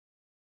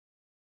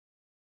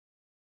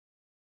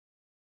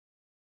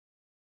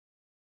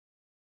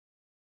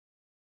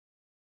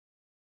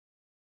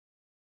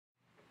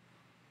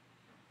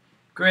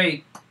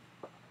Great.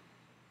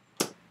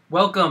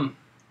 Welcome.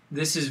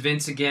 This is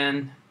Vince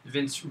again,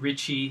 Vince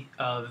Ritchie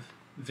of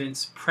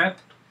Vince Prep,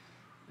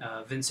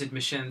 Vince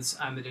Admissions.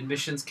 I'm an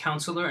admissions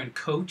counselor and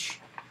coach.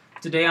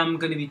 Today I'm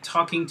going to be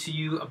talking to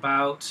you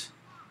about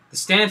the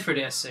Stanford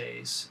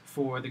essays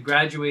for the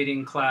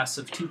graduating class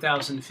of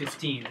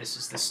 2015. This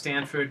is the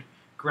Stanford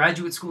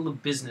Graduate School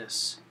of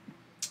Business.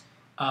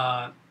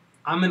 I'm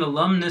an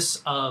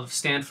alumnus of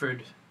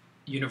Stanford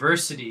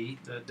University.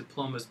 The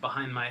diploma's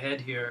behind my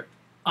head here.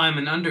 I'm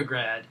an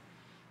undergrad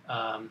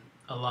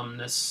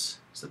alumnus.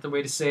 Is that the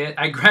way to say it?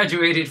 I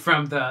graduated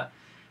from the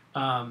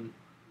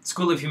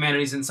School of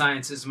Humanities and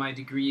Sciences. My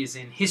degree is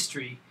in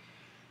history,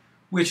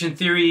 which in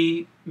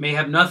theory may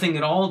have nothing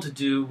at all to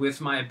do with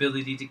my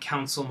ability to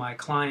counsel my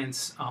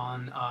clients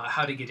on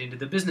how to get into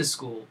the business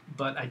school.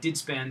 But I did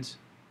spend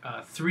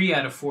 3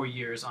 out of 4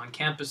 years on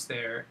campus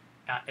there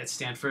at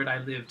Stanford.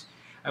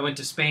 I went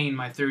to Spain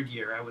my 3rd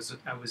year. I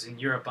was in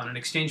Europe on an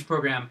exchange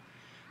program.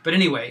 But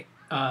anyway,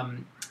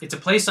 it's a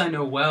place I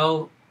know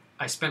well.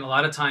 I spent a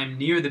lot of time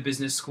near the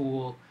business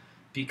school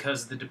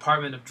because the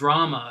Department of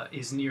Drama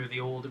is near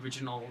the old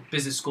original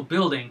business school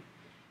building.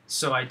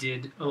 So I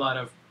did a lot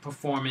of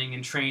performing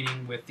and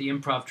training with the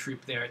improv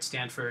troupe there at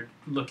Stanford,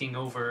 looking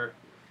over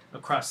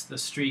across the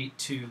street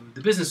to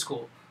the business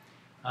school.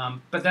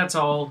 But that's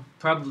all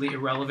probably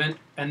irrelevant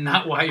and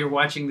not why you're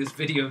watching this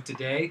video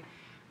today.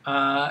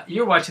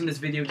 You're watching this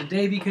video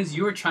today because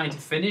you're trying to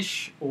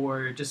finish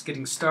or just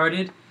getting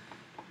started,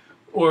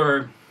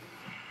 or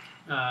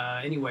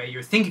anyway,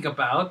 you're thinking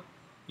about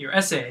your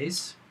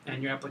essays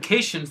and your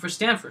application for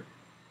Stanford.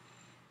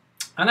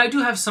 And I do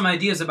have some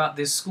ideas about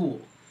this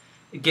school.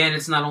 Again,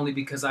 it's not only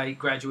because I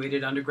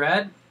graduated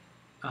undergrad,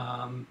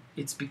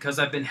 it's because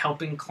I've been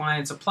helping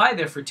clients apply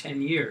there for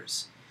 10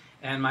 years.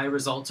 And my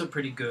results are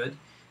pretty good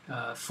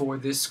for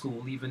this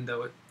school, even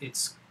though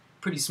it's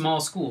a pretty small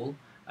school.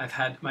 I've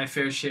had my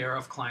fair share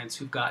of clients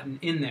who've gotten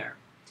in there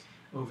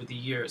over the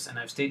years, and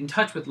I've stayed in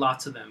touch with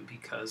lots of them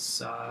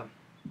because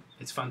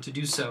it's fun to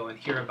do so and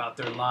hear about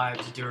their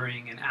lives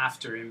during and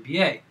after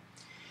MBA.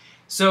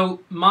 So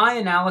my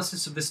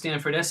analysis of the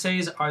Stanford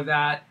essays are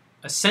that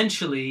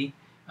essentially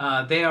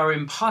they are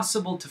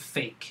impossible to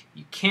fake.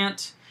 You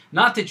can't,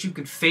 not that you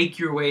could fake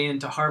your way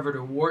into Harvard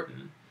or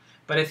Wharton,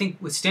 but I think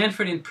with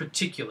Stanford in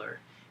particular,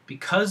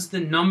 because the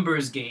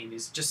numbers game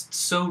is just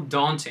so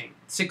daunting,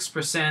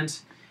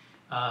 6%,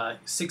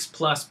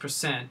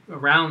 6+%,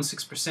 around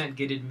 6%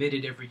 get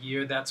admitted every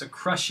year. That's a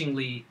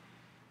crushingly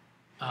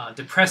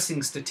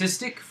depressing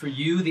statistic for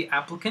you, the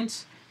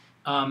applicant.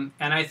 And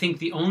I think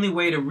the only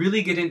way to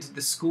really get into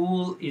the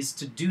school is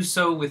to do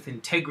so with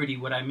integrity.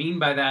 What I mean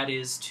by that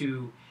is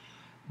to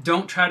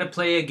don't try to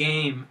play a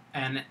game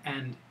and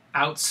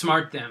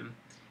outsmart them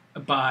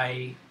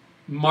by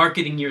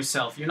marketing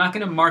yourself. You're not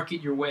going to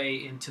market your way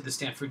into the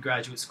Stanford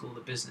Graduate School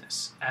of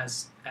Business.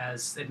 As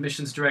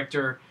admissions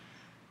director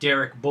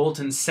Derek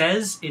Bolton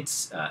says,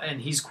 and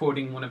he's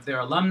quoting one of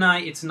their alumni,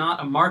 it's not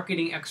a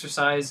marketing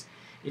exercise,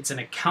 it's an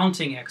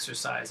accounting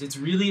exercise. It's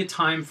really a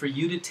time for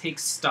you to take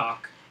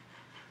stock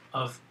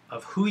of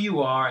who you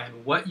are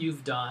and what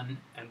you've done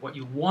and what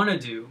you want to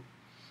do,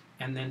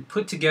 and then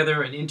put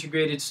together an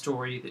integrated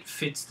story that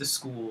fits the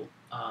school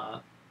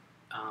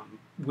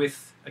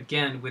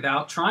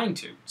without trying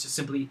to. Just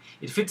simply,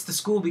 it fits the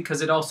school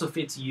because it also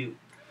fits you.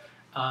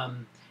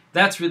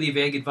 That's really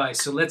vague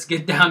advice. So let's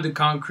get down to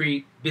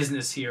concrete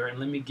business here, and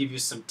let me give you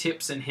some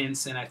tips and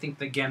hints. And I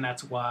think, again,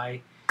 that's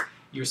why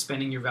you're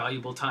spending your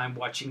valuable time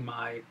watching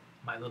my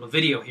little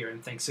video here.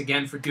 And thanks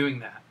again for doing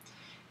that.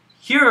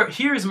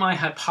 Here's my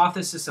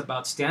hypothesis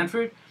about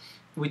Stanford,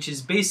 which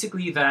is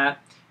basically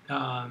that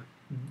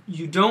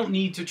you don't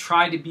need to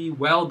try to be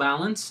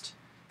well-balanced.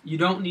 You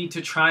don't need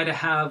to try to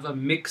have a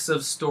mix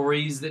of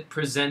stories that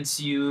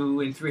presents you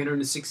in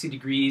 360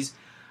 degrees.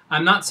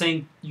 I'm not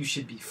saying you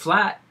should be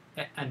flat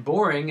and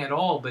boring at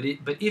all, but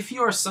if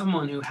you're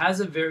someone who has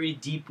a very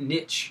deep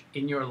niche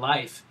in your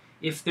life,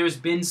 if there's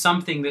been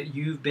something that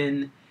you've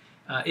been,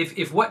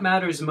 if what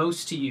matters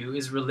most to you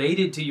is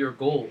related to your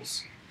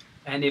goals,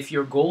 and if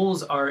your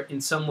goals are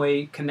in some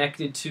way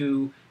connected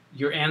to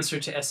your answer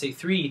to Essay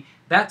 3,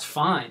 that's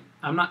fine.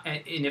 And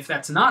if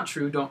that's not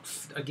true, don't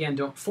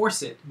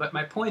force it. But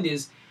my point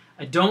is,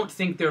 I don't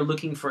think they're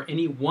looking for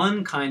any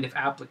one kind of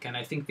applicant.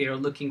 I think they are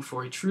looking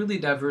for a truly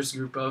diverse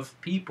group of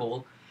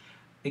people.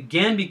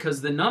 Again, because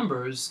the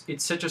numbers,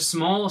 it's such a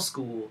small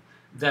school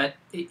that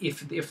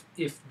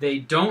if they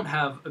don't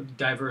have a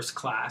diverse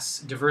class,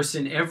 diverse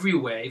in every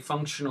way,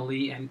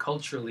 functionally and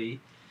culturally,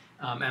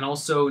 and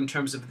also in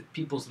terms of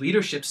people's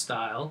leadership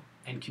style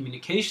and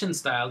communication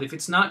style, if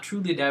it's not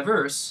truly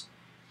diverse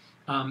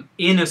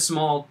in a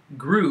small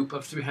group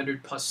of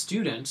 300 plus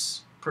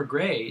students per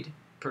grade,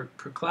 per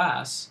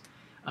class,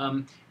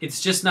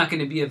 it's just not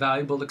going to be a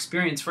valuable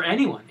experience for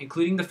anyone,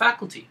 including the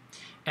faculty.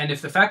 And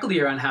if the faculty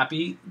are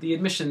unhappy, the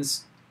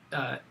admissions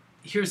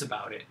hears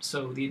about it.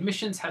 So the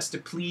admissions has to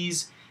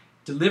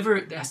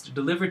deliver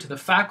to the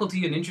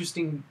faculty an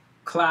interesting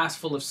class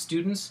full of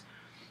students,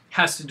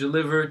 has to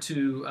deliver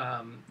to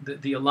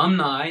the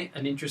alumni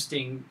an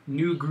interesting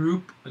new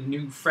group, a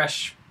new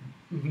fresh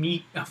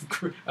meat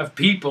of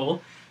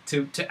people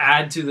to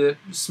add to the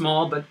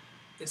small but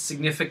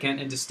significant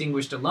and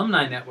distinguished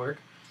alumni network.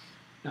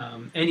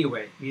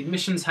 Anyway, the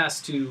admissions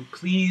has to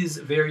please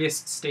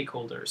various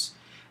stakeholders.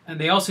 And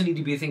they also need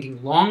to be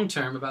thinking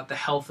long-term about the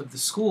health of the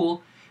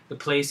school. The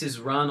place is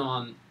run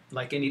on,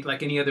 like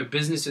any other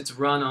business, it's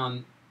run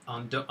on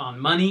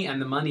money,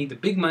 and the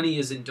big money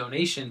is in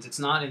donations. It's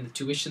not in the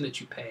tuition that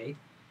you pay.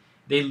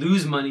 They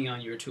lose money on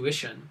your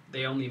tuition.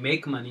 They only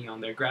make money on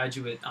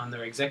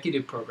their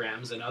executive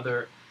programs and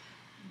other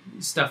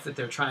stuff that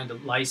they're trying to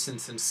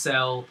license and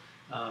sell.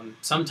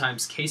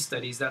 Sometimes case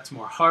studies, that's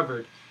more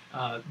Harvard.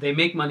 They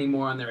make money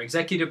more on their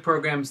executive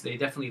programs. They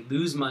definitely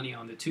lose money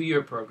on the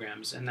 2-year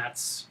programs, and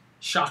that's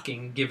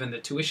shocking given the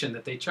tuition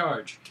that they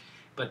charge.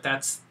 But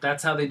that's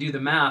how they do the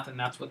math, and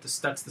that's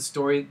the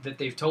story that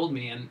they've told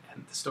me, and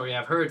the story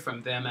I've heard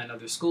from them and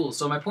other schools.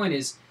 So my point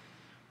is,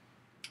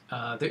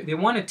 they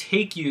want to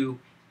take you,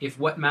 if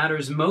what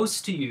matters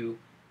most to you,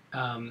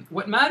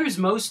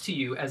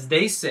 as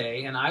they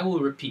say, and I will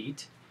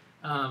repeat,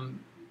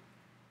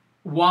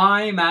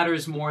 why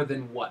matters more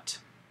than what.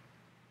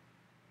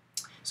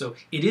 So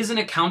it is an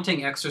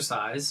accounting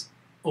exercise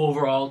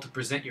overall to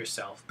present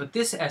yourself, but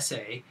this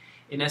essay,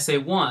 in essay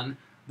 1,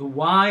 the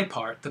why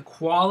part, the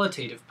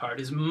qualitative part,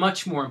 is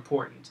much more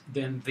important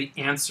than the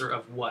answer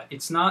of what.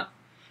 It's not,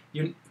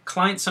 your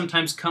clients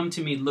sometimes come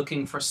to me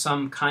looking for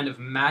some kind of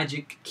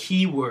magic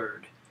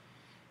keyword.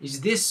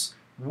 Is this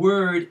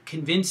word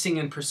convincing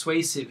and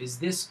persuasive? Is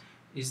this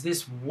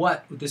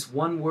what, this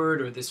one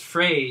word or this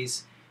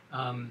phrase,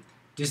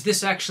 does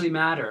this actually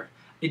matter?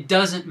 It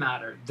doesn't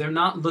matter.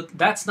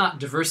 That's not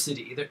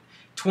diversity.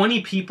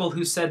 20 people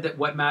who said that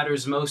what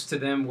matters most to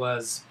them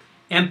was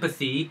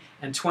empathy,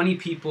 and 20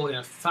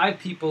 people, 5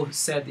 people who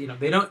said,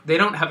 they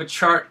don't have a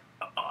chart.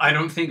 I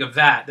don't think of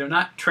that. They're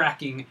not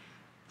tracking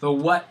the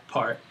what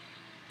part.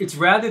 It's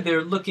rather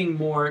they're looking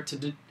more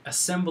to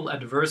assemble a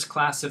diverse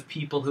class of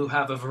people who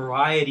have a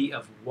variety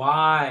of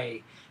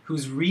why,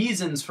 whose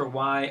reasons for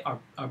why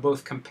are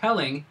both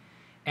compelling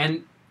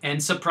and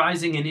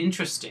surprising and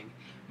interesting.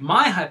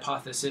 My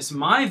hypothesis,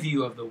 my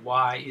view of the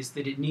why, is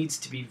that it needs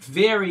to be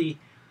very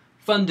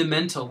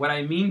fundamental. What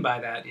I mean by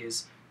that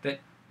is that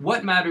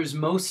what matters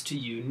most to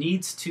you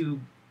needs to,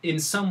 in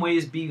some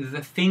ways, be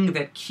the thing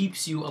that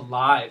keeps you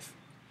alive.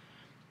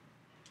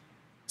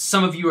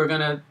 Some of you are going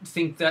to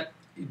think that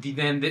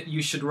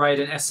you should write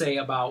an essay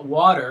about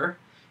water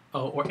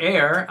or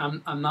air.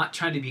 I'm not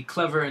trying to be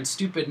clever and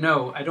stupid.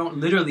 No, I don't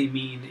literally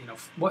mean,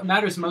 what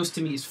matters most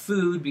to me is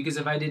food, because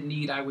if I didn't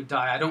eat, I would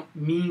die. I don't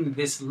mean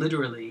this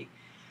literally.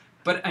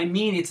 But I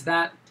mean it's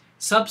that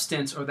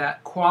substance or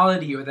that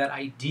quality or that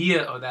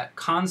idea or that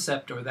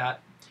concept or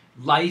that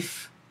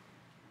life,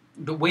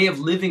 the way of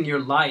living your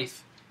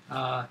life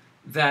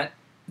that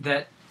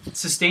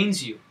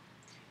sustains you,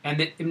 and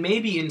that it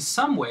maybe in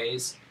some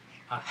ways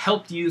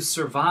helped you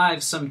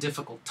survive some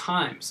difficult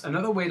times.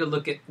 Another way to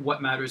look at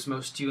what matters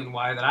most to you and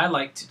why that I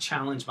like to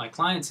challenge my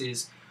clients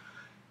is,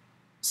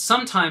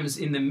 sometimes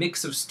in the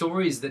mix of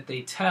stories that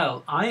they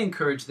tell, I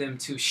encourage them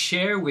to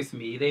share with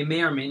me. They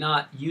may or may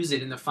not use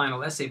it in the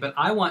final essay, but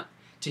I want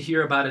to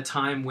hear about a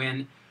time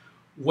when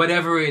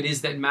whatever it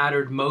is that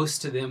mattered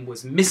most to them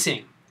was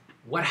missing.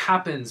 What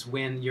happens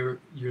when you're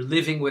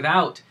living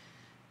without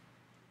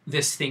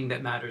this thing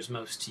that matters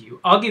most to you?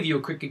 I'll give you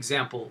a quick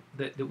example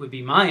that would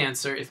be my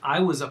answer if I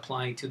was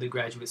applying to the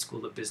Graduate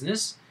School of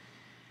Business.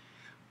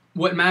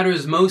 What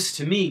matters most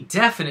to me,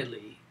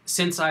 definitely,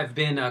 since I've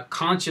been a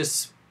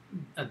conscious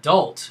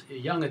adult, a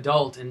young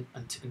adult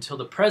until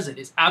the present,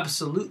 is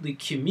absolutely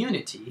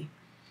community.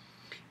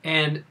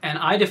 And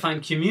I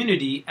define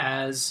community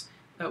as,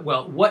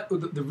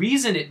 the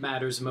reason it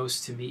matters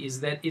most to me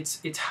is that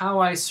it's how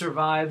I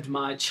survived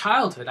my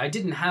childhood.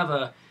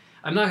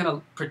 I'm not going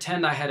to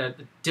pretend I had a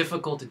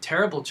difficult and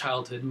terrible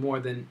childhood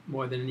more than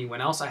anyone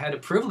else. I had a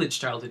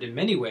privileged childhood in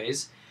many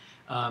ways.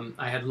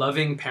 I had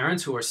loving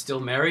parents who are still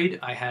married.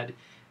 I had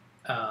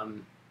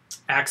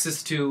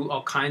access to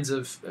all kinds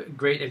of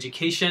great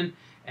education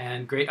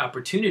and great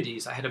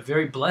opportunities. I had a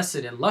very blessed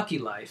and lucky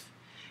life.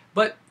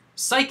 But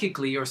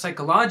psychically or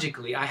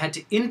psychologically, I had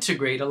to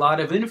integrate a lot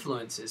of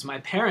influences. My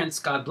parents,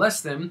 God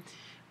bless them,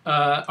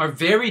 are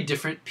very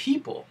different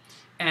people.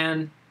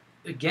 And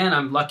again,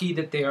 I'm lucky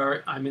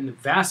that I'm in the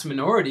vast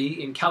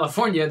minority in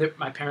California that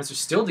my parents are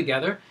still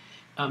together.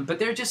 But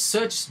they're just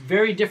such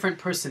very different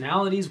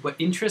personalities, what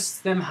interests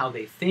them, how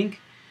they think.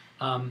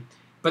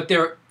 But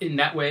they're, in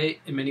that way,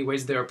 in many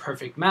ways, they're a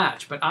perfect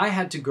match. But I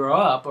got to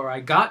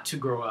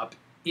grow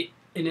up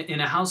in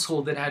a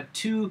household that had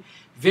two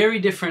very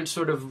different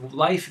sort of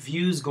life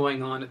views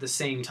going on at the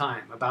same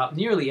time about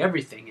nearly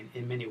everything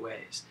in many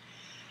ways.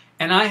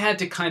 And I had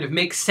to kind of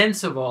make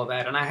sense of all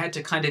that, and I had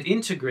to kind of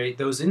integrate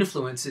those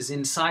influences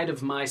inside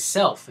of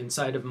myself,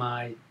 inside of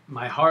my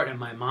heart and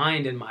my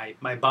mind and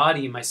my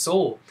body and my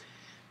soul.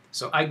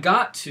 So I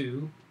got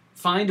to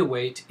find a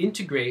way to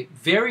integrate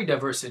very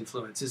diverse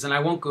influences, and I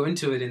won't go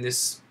into it in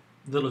this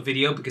little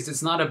video because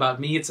it's not about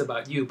me, it's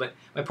about you. But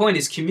my point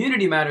is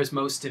community matters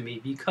most to me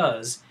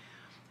because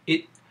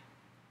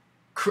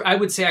I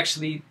would say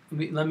actually,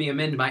 let me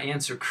amend my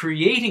answer,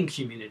 creating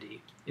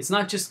community. It's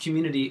not just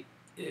community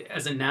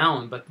as a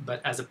noun,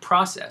 but as a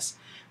process.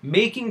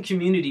 Making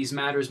communities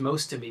matters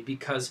most to me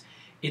because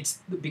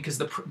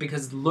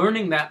because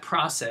learning that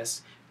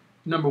process,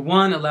 number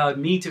one, allowed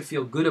me to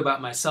feel good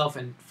about myself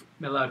and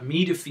allowed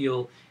me to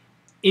feel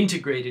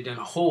integrated and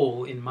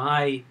whole in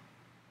my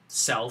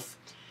self.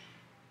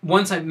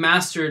 Once I've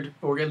mastered,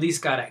 or at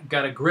least got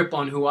a grip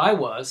on who I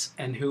was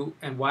and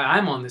why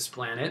I'm on this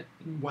planet,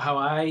 how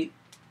I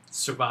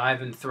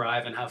survive and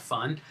thrive and have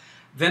fun,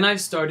 then I've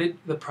started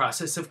the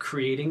process of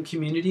creating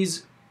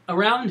communities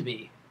around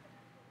me.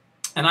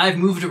 And I've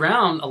moved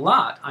around a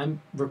lot.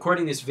 I'm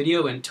recording this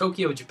video in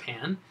Tokyo,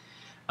 Japan.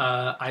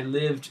 I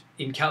lived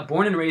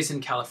born and raised in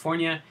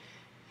California.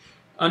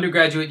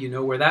 Undergraduate, you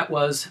know where that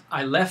was.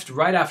 I left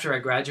right after I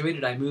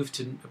graduated. I moved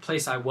to a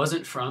place I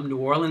wasn't from, New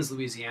Orleans,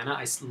 Louisiana.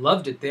 I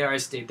loved it there. I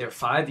stayed there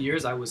 5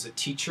 years. I was a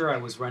teacher. I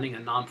was running a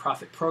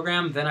nonprofit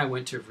program. Then I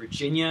went to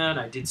Virginia and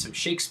I did some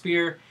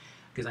Shakespeare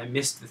because I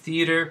missed the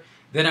theater.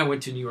 Then I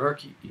went to New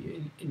York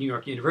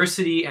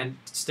University and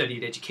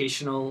studied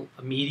educational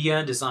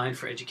media, design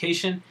for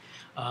education.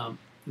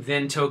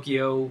 Then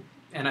Tokyo,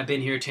 and I've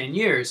been here 10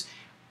 years.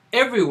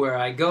 Everywhere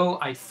I go,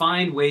 I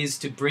find ways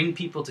to bring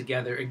people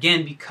together,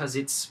 again, because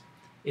it's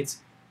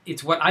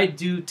what I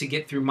do to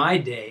get through my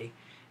day,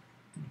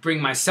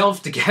 bring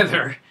myself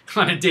together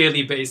on a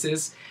daily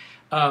basis.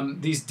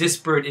 These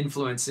disparate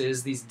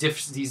influences, these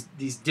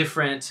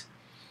different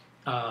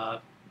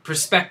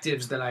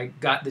perspectives that I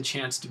got the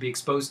chance to be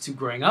exposed to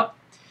growing up.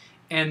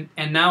 And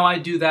now I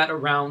do that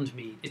around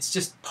me. It's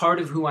just part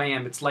of who I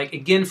am. It's like,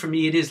 again, for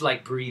me, it is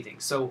like breathing.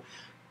 So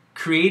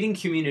creating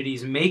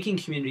communities, making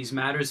communities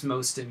matters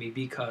most to me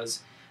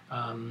because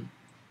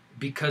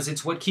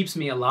it's what keeps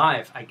me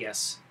alive, I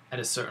guess, at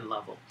a certain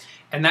level.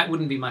 And that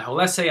wouldn't be my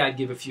whole essay. I'd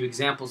give a few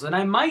examples. And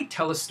I might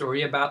tell a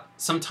story about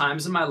some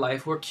times in my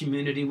life where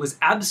community was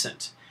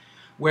absent,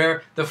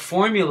 where the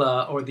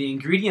formula or the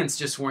ingredients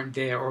just weren't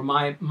there, or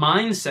my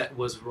mindset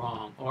was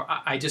wrong, or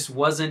I just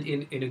wasn't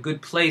in a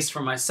good place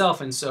for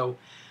myself. And so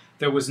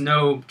there was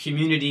no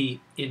community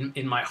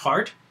in my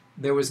heart.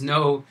 There was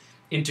no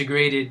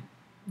integrated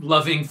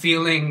loving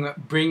feeling,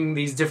 bring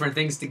these different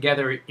things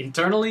together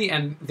internally,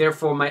 and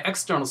therefore my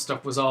external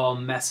stuff was all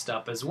messed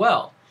up as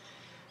well.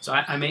 So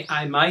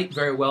I might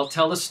very well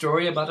tell a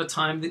story about a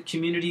time that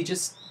community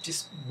just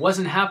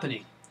wasn't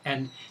happening,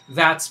 and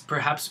that's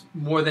perhaps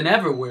more than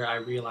ever where I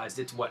realized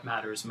it's what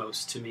matters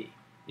most to me.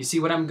 You see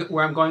where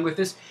I'm going with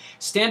this?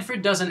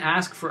 Stanford doesn't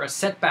ask for a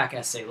setback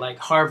essay like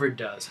Harvard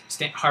does.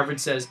 Harvard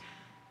says,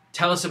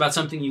 tell us about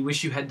something you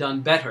wish you had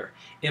done better.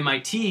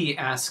 MIT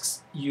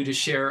asks you to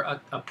share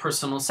a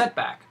personal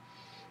setback.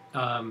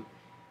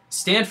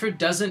 Stanford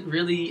doesn't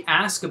really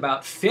ask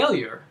about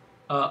failure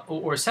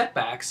or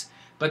setbacks,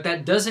 but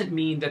that doesn't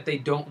mean that they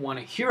don't want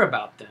to hear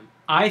about them.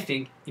 I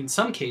think in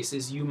some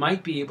cases you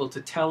might be able to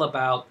tell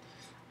about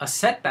a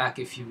setback,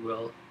 if you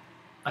will,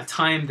 a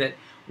time that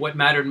what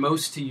mattered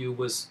most to you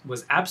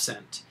was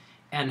absent,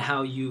 and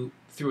how you,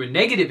 through a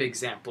negative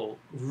example,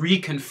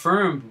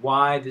 reconfirmed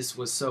why this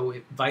was so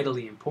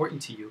vitally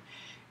important to you,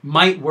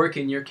 might work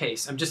in your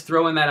case. I'm just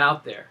throwing that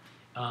out there.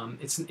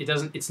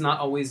 It's not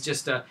always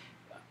just a.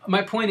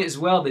 My point as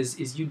well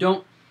is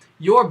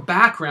your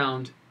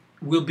background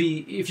will be,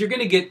 if you're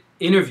going to get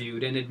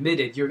interviewed and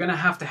admitted, you're going to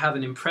have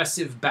an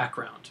impressive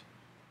background.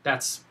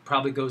 That's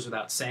probably goes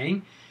without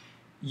saying.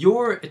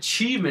 Your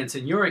achievements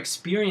and your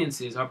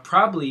experiences are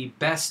probably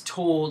best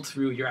told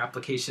through your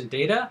application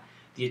data.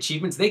 The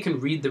achievements, they can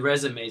read the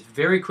resumes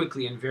very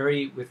quickly and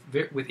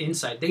with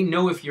insight. They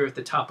know if you're at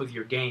the top of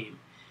your game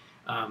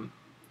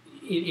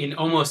in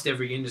almost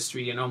every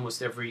industry, in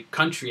almost every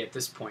country at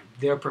this point.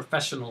 They're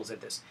professionals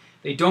at this.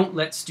 They don't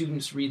let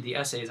students read the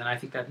essays, and I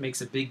think that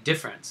makes a big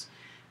difference.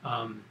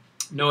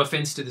 No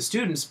offense to the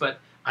students, but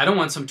I don't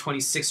want some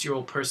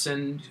 26-year-old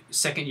person,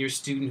 second-year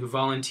student who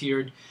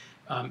volunteered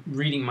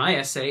reading my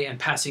essay and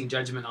passing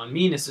judgment on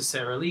me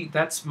necessarily.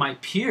 That's my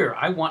peer.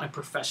 I want a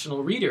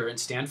professional reader. In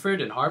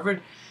Stanford and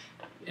Harvard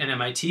and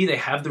MIT, they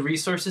have the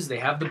resources, they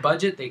have the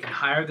budget, they can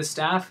hire the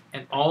staff,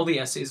 and all the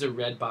essays are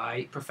read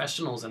by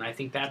professionals, and I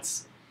think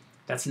that's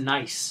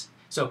nice.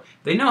 So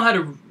they know how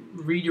to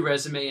read your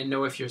resume and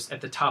know if you're at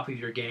the top of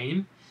your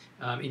game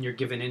in your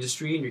given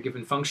industry, in your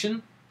given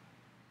function.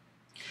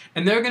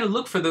 And they're going to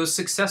look for those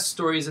success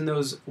stories and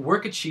those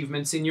work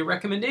achievements in your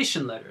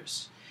recommendation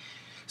letters.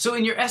 So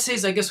in your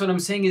essays, I guess what I'm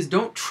saying is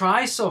don't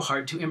try so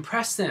hard to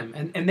impress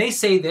them. And they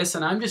say this,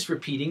 and I'm just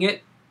repeating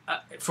it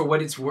for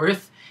what it's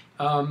worth.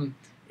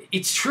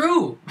 It's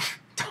true.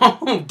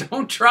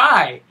 Don't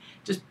try.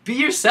 Just be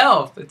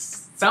yourself. It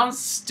sounds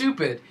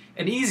stupid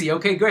and easy.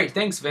 Okay, great.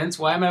 Thanks, Vince.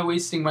 Why am I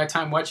wasting my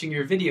time watching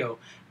your video?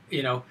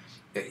 You know,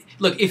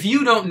 look, if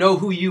you don't know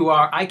who you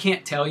are, I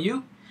can't tell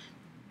you.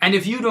 And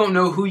if you don't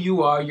know who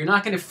you are, you're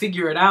not going to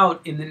figure it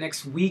out in the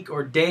next week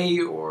or day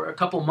or a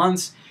couple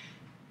months.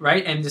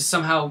 right? And just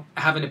somehow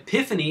have an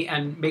epiphany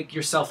and make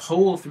yourself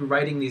whole through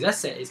writing these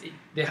essays.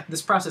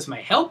 This process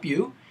might help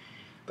you,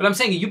 but I'm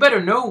saying you better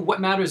know what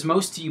matters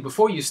most to you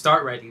before you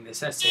start writing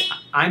this essay.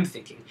 I'm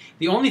thinking.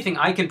 The only thing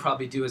I can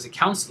probably do as a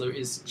counselor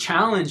is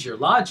challenge your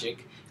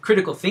logic,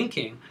 critical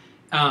thinking,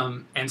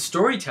 and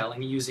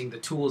storytelling using the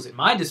tools at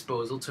my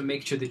disposal to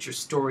make sure that your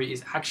story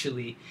is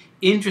actually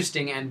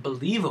interesting and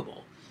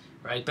believable,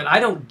 right? But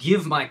I don't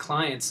give my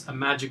clients a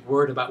magic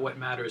word about what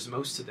matters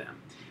most to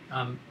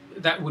them.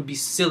 That would be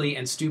silly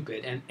and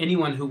stupid, and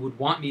anyone who would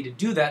want me to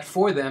do that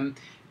for them,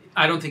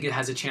 I don't think it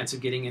has a chance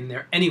of getting in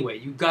there anyway.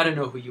 You've got to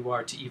know who you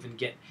are to even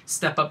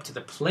step up to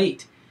the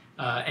plate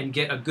and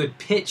get a good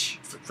pitch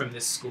from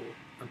this school,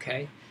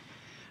 okay?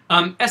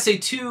 Essay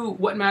 2,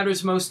 what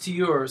matters most to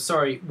you, or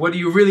sorry, what do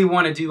you really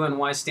want to do and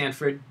why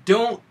Stanford?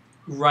 Don't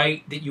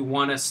write that you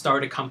want to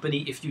start a company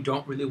if you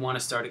don't really want to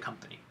start a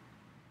company.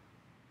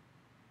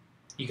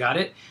 You got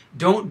it?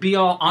 Don't be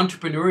all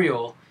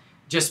entrepreneurial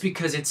just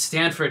because it's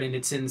Stanford and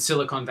it's in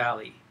Silicon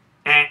Valley.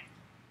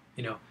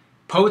 You know,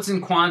 Poets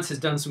and Quants has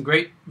done some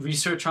great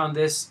research on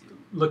this.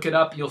 Look it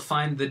up, you'll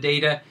find the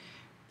data.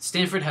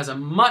 Stanford has a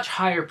much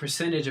higher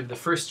percentage of the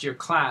first-year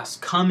class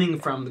coming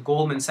from the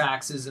Goldman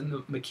Sachs's and the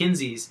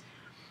McKinsey's.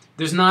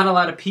 There's not a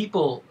lot of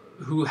people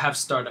who have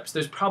startups.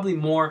 There's probably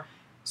more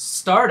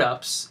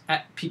startups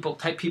at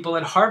type people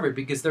at Harvard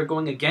because they're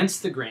going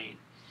against the grain.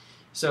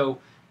 So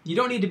you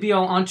don't need to be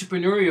all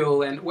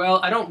entrepreneurial and, well,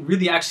 I don't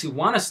really actually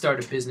want to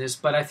start a business,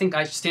 but I think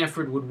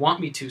Stanford would want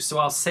me to, so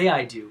I'll say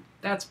I do.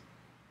 That's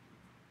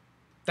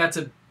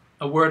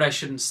a word I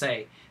shouldn't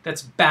say.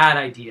 That's bad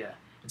idea.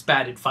 It's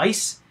bad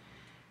advice.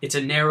 It's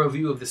a narrow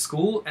view of the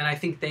school, and I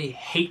think they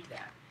hate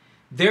that.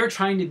 They're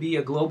trying to be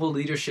a global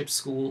leadership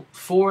school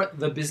for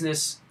the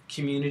business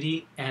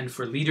community and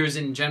for leaders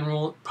in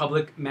general,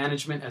 public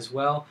management as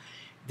well.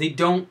 They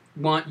don't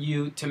want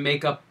you to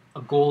make up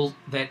a goal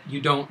that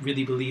you don't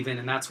really believe in,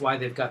 and that's why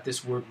they've got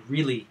this word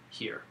really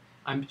here.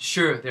 I'm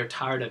sure they're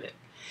tired of it.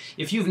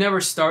 If you've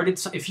never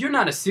started, if you're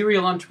not a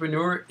serial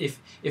entrepreneur, if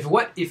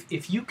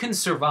you can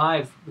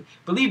survive,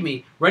 believe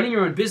me, running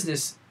your own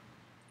business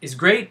is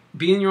great.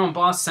 Being your own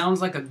boss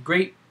sounds like a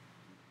great,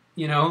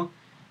 you know,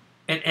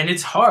 and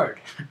it's hard.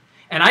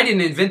 And I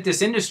didn't invent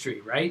this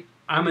industry, right?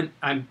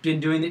 I've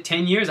been doing it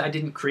 10 years. I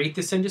didn't create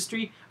this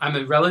industry. I'm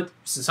in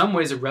some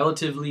ways a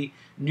relatively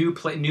new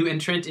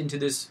entrant into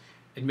this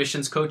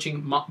admissions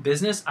coaching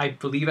business. I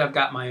believe I've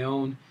got my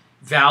own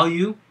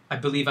value. I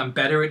believe I'm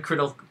better at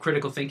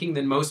critical thinking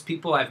than most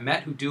people I've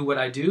met who do what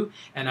I do.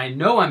 And I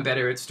know I'm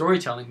better at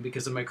storytelling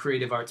because of my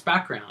creative arts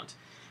background.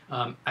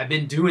 I've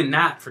been doing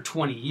that for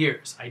 20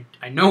 years.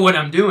 I know what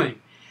I'm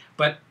doing.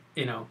 But,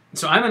 you know,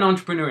 so I'm an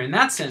entrepreneur in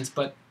that sense,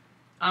 but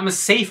I'm a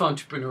safe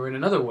entrepreneur in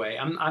another way.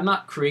 I'm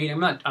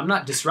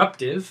not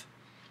disruptive,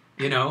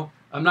 you know.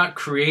 I'm not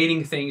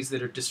creating things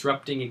that are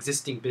disrupting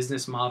existing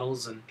business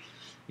models and,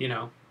 you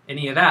know,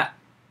 any of that.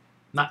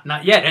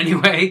 Not yet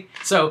anyway.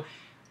 So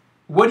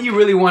what do you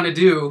really want to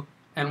do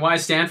and why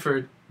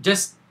Stanford?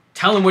 Just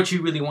tell them what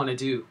you really want to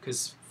do,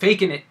 because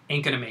faking it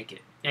ain't going to make it.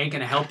 It ain't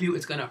going to help you.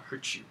 It's going to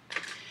hurt you.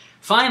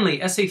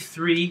 Finally, essay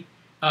 3,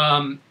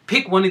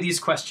 pick one of these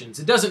questions.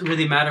 It doesn't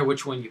really matter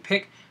which one you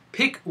pick.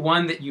 Pick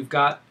one that you've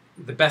got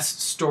the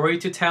best story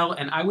to tell.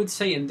 And I would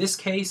say in this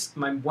case,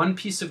 my one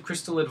piece of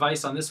crystal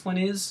advice on this one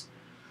is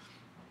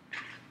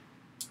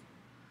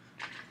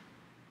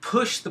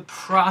push the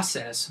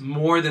process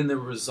more than the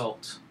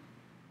result.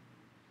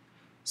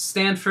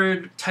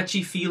 Stanford,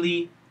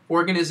 touchy-feely,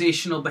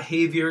 organizational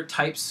behavior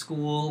type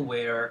school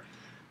where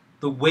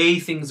the way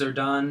things are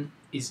done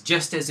is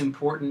just as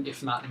important,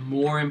 if not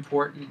more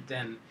important,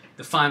 than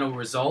the final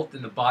result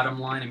and the bottom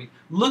line. I mean,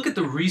 look at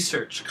the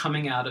research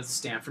coming out of the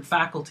Stanford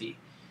faculty,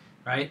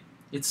 right?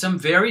 It's some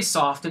very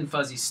soft and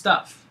fuzzy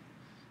stuff.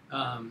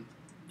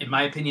 In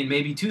my opinion,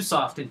 maybe too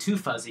soft and too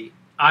fuzzy.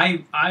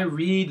 I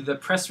read the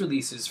press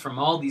releases from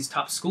all these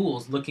top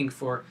schools looking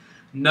for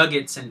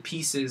nuggets and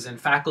pieces and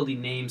faculty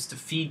names to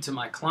feed to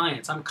my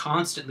clients. I'm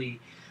constantly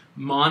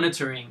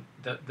monitoring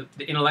the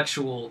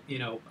intellectual, you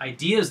know,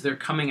 ideas that are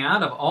coming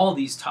out of all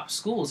these top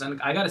schools.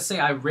 And I got to say,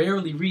 I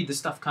rarely read the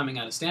stuff coming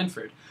out of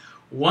Stanford.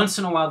 Once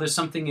in a while, there's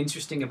something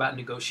interesting about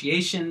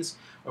negotiations,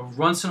 or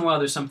once in a while,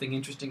 there's something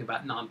interesting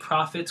about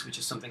nonprofits, which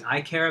is something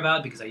I care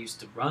about because I used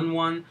to run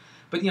one.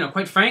 But, you know,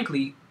 quite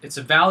frankly, it's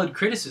a valid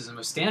criticism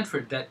of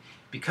Stanford that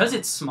because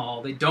it's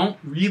small, they don't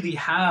really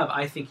have,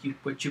 I think,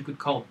 what you could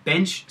call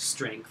bench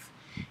strength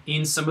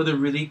in some of the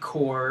really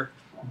core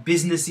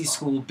business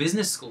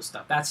school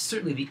stuff. That's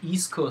certainly the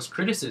East Coast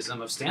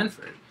criticism of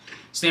Stanford.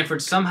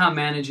 Stanford somehow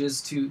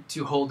manages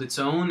to hold its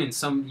own, in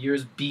some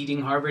years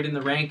beating Harvard in the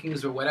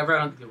rankings or whatever.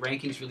 I don't think the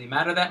rankings really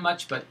matter that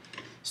much, but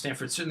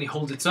Stanford certainly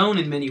holds its own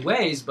in many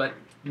ways. But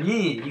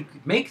you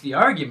could make the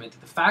argument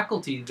that the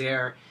faculty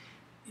there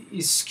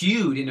is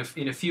skewed in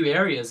a few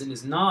areas and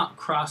is not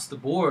across the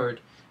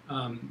board.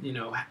 You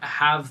know,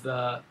 have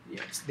the, you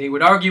know, they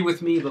would argue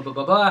with me, blah, blah,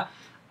 blah, blah.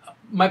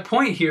 My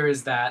point here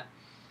is that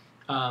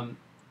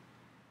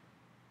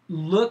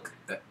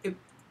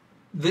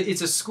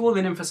it's a school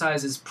that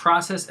emphasizes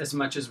process as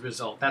much as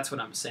result. That's what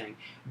I'm saying.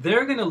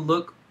 They're going to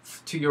look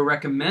to your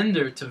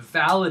recommender to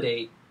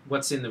validate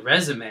what's in the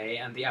resume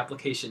and the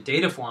application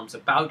data forms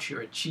about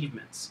your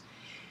achievements.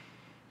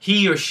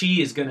 He or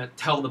she is going to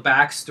tell the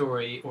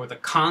backstory or the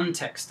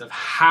context of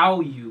how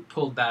you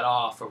pulled that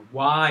off, or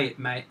why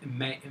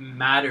it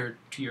mattered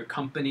to your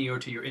company or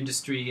to your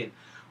industry, and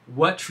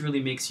what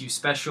truly makes you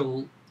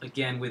special,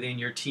 again, within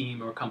your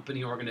team or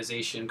company,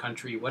 organization,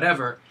 country,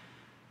 whatever.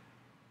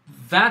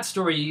 That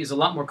story is a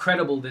lot more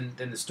credible than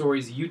the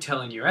stories you tell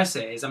in your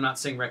essays. I'm not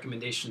saying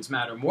recommendations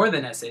matter more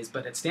than essays,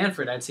 but at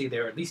Stanford, I'd say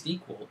they're at least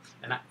equal.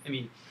 And I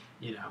mean,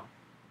 you know,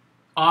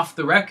 off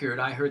the record,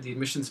 I heard the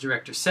admissions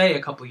director say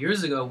a couple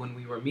years ago when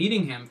we were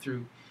meeting him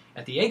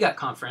at the AGAC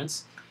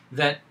conference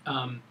that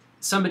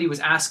somebody was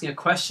asking a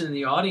question in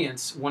the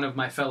audience. One of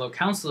my fellow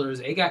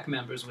counselors, AGAC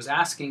members, was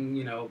asking,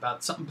 you know,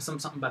 about something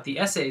about the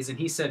essays, and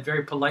he said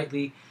very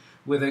politely,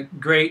 with a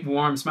great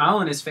warm smile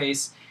on his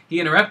face, he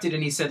interrupted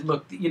and he said,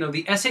 "Look, you know,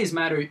 the essays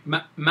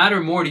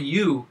matter more to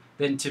you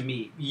than to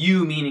me.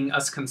 You meaning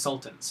us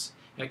consultants."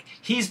 Like,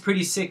 he's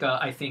pretty sick,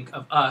 I think,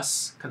 of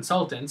us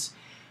consultants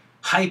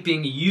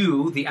hyping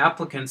you, the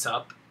applicants,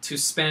 up to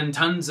spend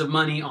tons of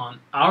money on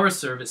our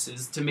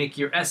services to make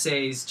your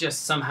essays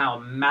just somehow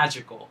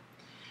magical.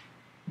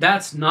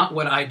 That's not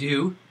what I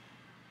do.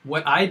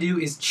 What I do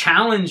is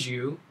challenge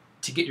you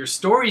to get your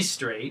story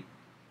straight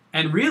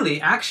and really,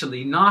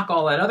 actually, knock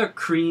all that other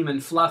cream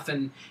and fluff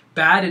and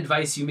bad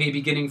advice you may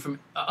be getting from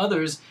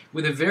others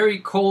with a very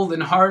cold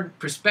and hard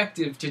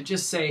perspective to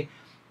just say,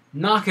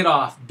 knock it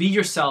off, be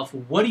yourself,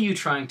 what are you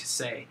trying to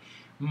say?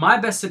 My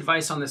best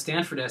advice on the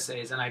Stanford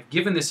essays, and I've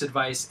given this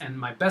advice, and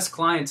my best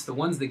clients, the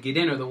ones that get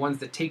in or the ones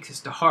that take this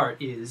to heart,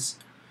 is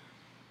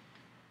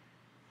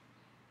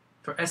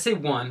for Essay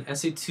 1,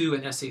 Essay 2,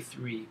 and Essay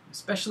 3,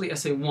 especially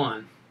Essay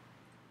 1,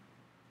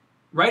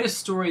 write a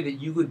story that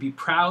you would be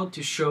proud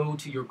to show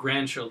to your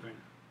grandchildren.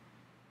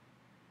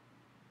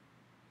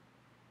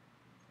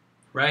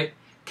 Right?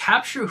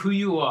 Capture who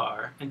you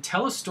are and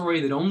tell a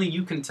story that only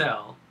you can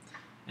tell,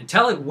 and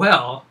tell it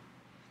well,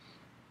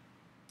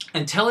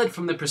 and tell it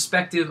from the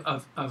perspective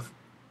of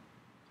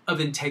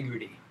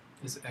integrity,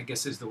 I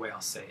guess is the way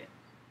I'll say it.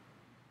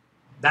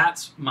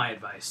 That's my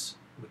advice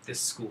with this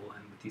school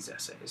and with these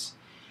essays.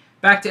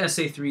 Back to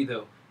Essay 3,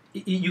 though.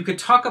 You could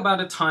talk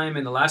about a time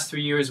in the last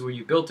 3 years where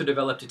you built or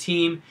developed a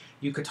team.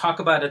 You could talk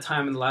about a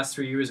time in the last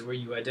 3 years where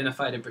you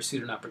identified and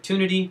pursued an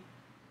opportunity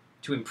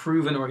to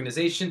improve an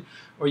organization.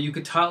 Or you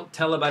could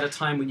tell about a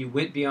time when you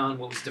went beyond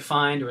what was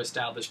defined or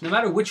established. No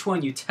matter which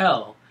one you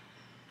tell,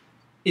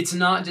 it's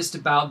not just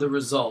about the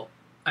result.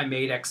 I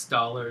made X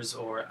dollars,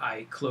 or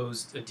I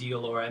closed a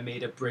deal, or I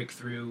made a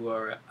breakthrough,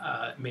 or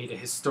made a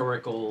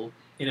historical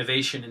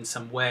innovation in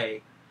some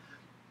way.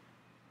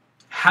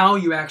 How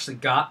you actually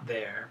got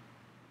there,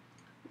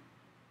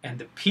 and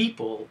the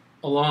people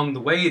along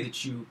the way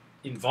that you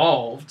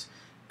involved,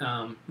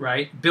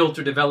 right, built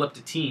or developed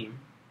a team,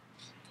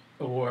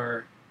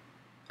 or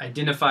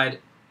identified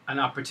an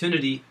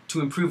opportunity to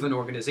improve an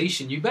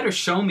organization, you better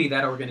show me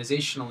that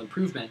organizational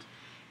improvement.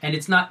 And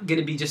it's not going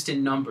to be just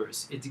in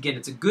numbers. It's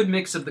a good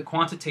mix of the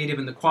quantitative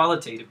and the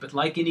qualitative, but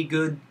like any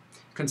good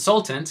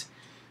consultant,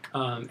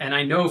 and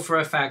I know for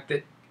a fact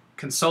that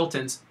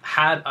consultants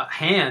had a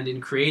hand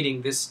in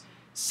creating this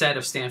set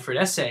of Stanford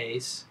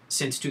essays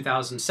since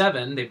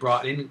 2007. They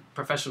brought in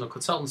professional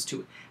consultants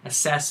to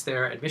assess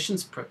their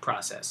admissions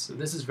process. So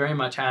this is very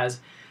much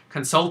has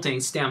consulting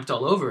stamped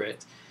all over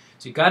it.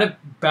 So you've got to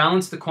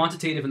balance the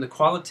quantitative and the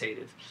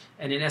qualitative.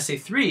 And in Essay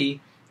 3,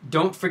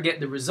 don't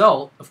forget the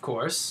result, of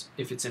course.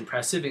 If it's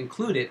impressive,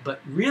 include it, but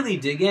really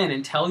dig in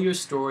and tell your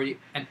story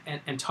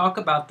and talk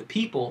about the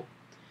people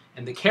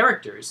and the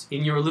characters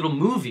in your little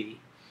movie,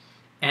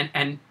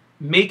 and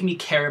make me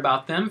care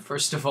about them,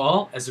 first of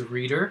all, as a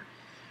reader,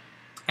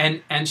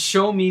 and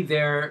show me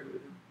their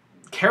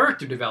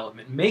character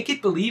development. Make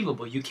it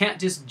believable. You can't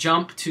just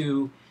jump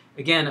to,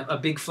 again, a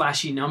big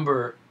flashy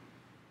number,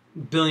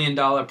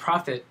 billion-dollar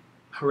profit,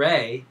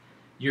 hooray,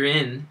 you're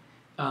in.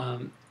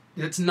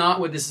 That's not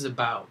what this is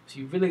about. So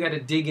you've really got to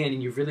dig in,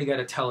 and you've really got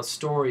to tell a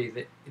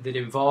story that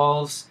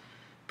involves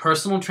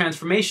personal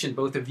transformation,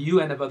 both of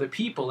you and of other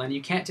people, and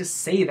you can't just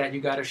say that,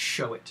 you got to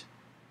show it.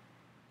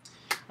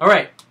 All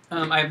right,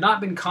 I have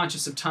not been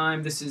conscious of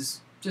time. This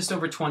is just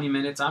over 20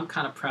 minutes. I'm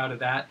kind of proud of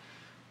that.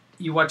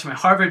 You watch my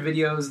Harvard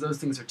videos, those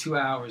things are 2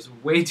 hours,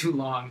 way too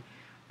long.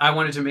 I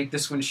wanted to make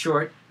this one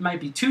short. It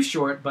might be too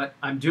short, but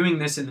I'm doing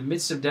this in the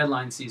midst of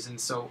deadline season,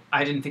 so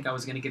I didn't think I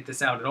was going to get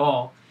this out at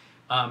all.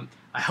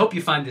 I hope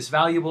you find this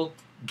valuable.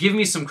 Give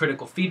me some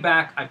critical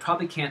feedback. I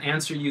probably can't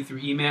answer you through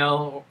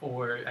email,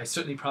 or I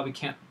certainly probably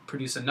can't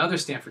produce another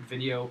Stanford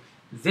video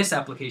this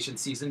application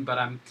season, but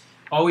I'm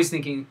always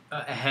thinking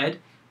ahead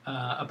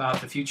about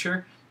the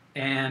future.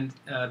 And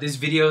these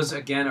videos,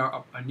 again,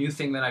 are a new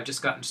thing that I've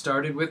just gotten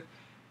started with.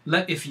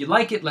 If you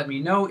like it, let me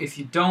know. If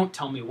you don't,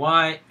 tell me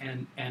why.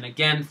 And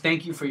again,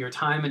 thank you for your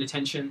time and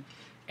attention.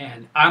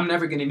 And I'm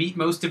never going to meet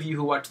most of you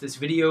who watch this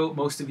video.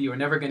 Most of you are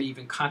never going to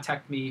even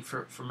contact me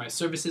for my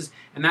services,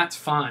 and that's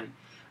fine.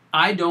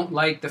 I don't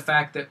like the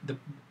fact that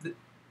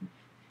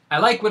I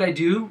like what I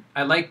do.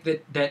 I like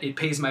that it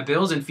pays my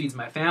bills and feeds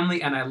my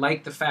family, and I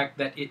like the fact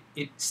that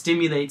it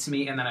stimulates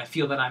me and that I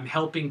feel that I'm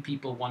helping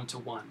people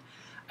one-to-one.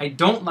 I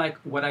don't like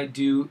what I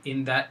do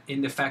in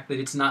the fact that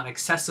it's not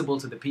accessible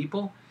to the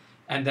people,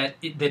 and that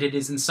it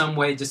is in some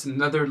way just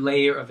another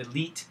layer of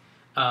elite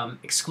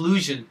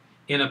exclusion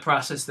in a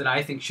process that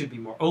I think should be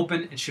more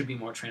open and should be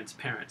more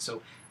transparent.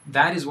 So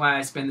that is why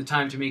I spend the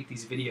time to make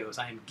these videos.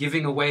 I am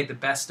giving away the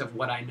best of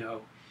what I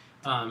know,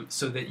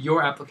 so that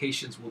your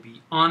applications will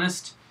be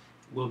honest,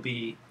 will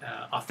be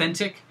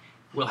authentic,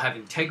 will have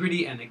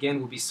integrity, and again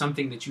will be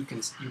something that you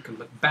can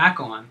look back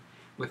on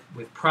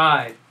with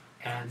pride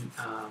and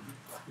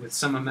with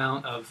some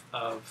amount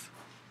of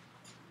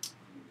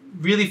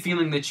really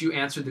feeling that you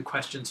answered the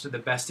questions to the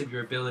best of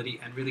your ability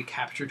and really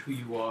captured who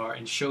you are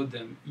and showed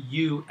them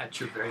you at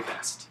your very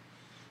best.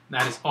 And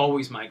that is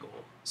always my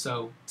goal.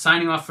 So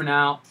signing off for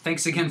now.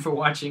 Thanks again for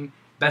watching.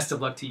 Best of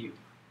luck to you.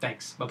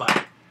 Thanks.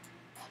 Bye-bye.